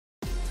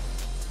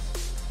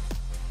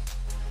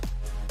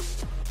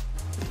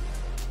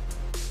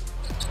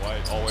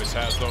Always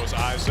has those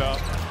eyes up.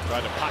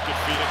 Tried to pocket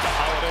feed it to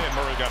Holiday, and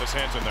Murray got his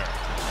hands in there.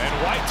 And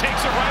White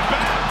takes it right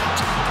back.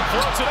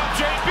 Floats it up,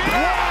 JB.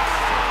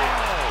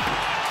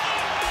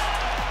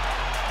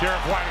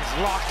 Derek White is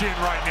locked in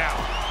right now.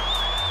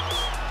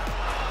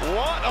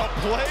 What a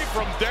play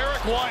from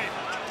Derek White.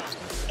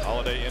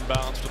 Holiday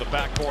inbounds to the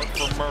backcourt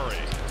for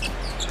Murray.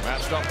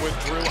 Matched up with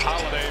Drew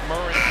Holiday.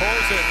 Murray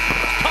pulls it.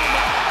 Come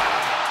on!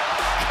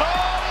 Come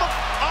on!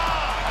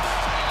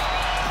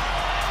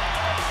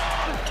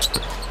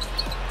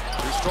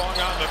 Too strong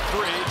on the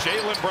three.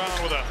 Jaylen Brown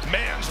with a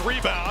man's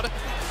rebound.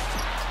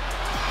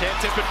 Can't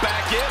tip it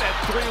back in, and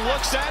three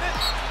looks at it.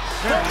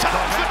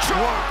 Times the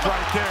charge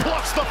right there.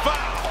 Plus the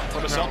foul.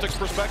 From the Celtics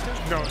perspective?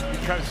 No,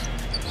 because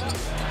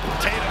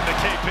Tatum to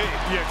KP.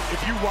 Yeah,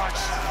 if you watch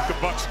the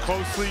Bucks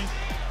closely,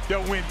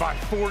 they'll win by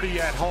 40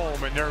 at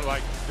home, and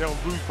they'll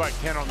lose by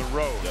 10 on the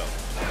road.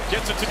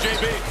 Gets it to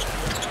JB.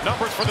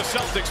 Numbers for the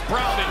Celtics.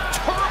 Brown in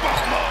turbo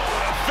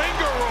mode. A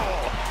finger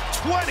roll.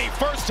 20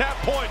 first-half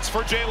points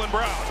for Jaylen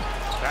Brown.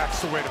 That's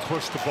the way to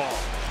push the ball.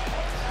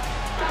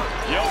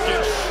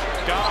 Jokic,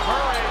 gotta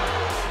hurry.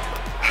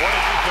 What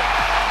did you think?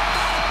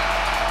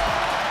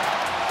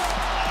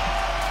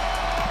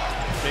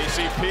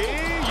 KCP,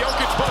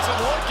 Jokic wasn't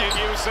looking.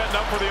 He was setting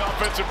up for the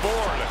offensive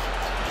board.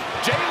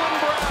 Jaylen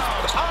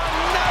Brown,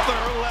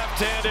 another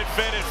left-handed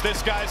finish.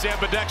 This guy's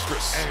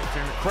ambidextrous. And it's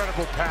an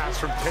incredible pass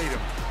from Tatum.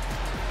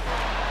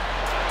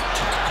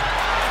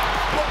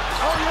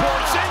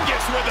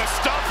 Porzingis with a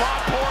stuff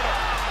on Porter.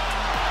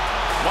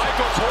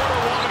 Michael Porter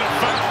wanted a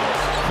foul.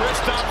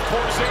 Kristaps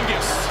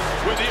Porzingis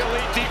with the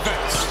elite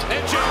defense.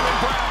 And Jaylen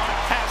Brown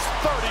has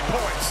 30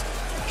 points.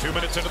 2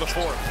 minutes into the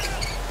fourth.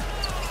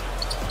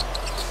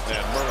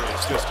 And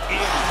Murray's just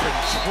in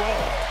control.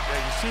 Yeah,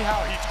 you see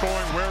how he's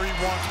going where he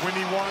wants, when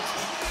he wants?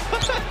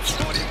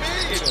 What do you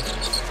mean?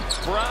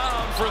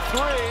 Brown for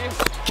three.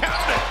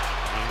 Count it.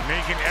 He's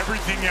making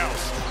everything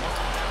else.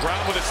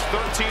 Brown with his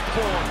 13th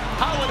board.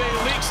 Holiday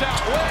leaks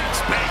out,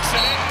 waits, makes it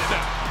in.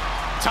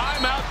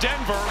 Timeout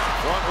Denver.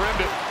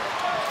 Front-rimmed it.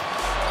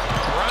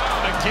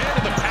 Brown again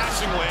in the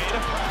passing lane.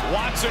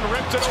 Watson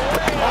ripped it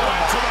away.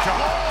 To the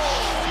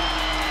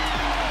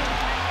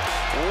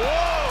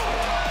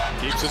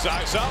Whoa! Keeps his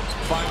eyes up.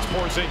 Finds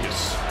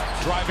Porzingis.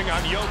 Driving on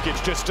Jokic.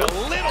 Just a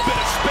little bit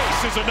of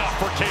space is enough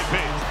for KP.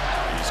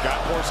 He's got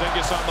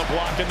Porzingis on the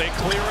block, and they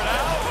clear it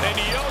out. And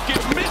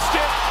Jokic missed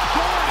it.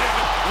 Gordon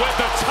with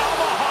the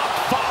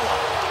tomahawk follow.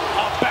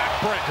 A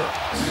backbreaker.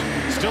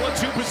 Still a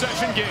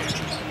two-possession game.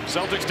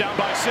 Celtics down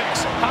by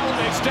 6.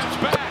 Holiday steps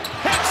back.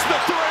 Hits the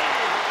three.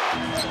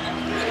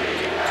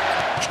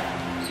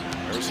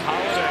 There's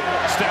Holiday.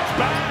 Steps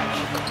back.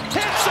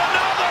 Hits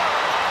another.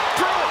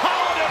 Drew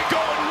Holiday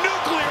going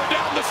nuclear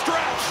down the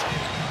stretch.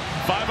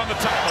 5 on the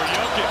timer.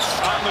 Jokic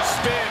on the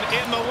spin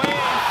in the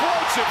lane.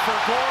 Floats it for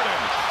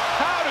Gordon.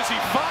 How does he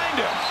find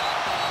him?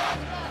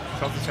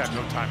 Celtics have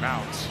no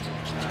timeouts.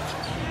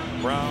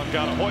 Brown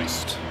got a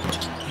hoist.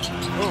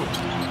 Ooh.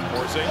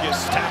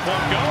 Porzingis tap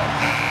one go.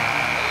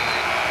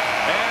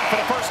 And for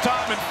the first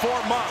time in 4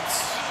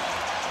 months,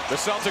 the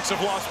Celtics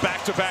have lost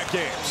back-to-back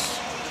games.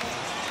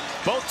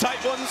 Both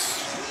tight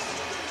ones,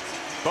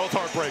 both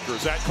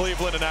heartbreakers at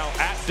Cleveland and now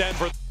at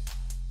Denver.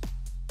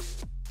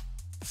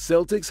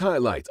 Celtics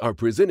highlights are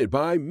presented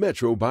by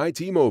Metro by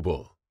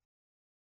T-Mobile.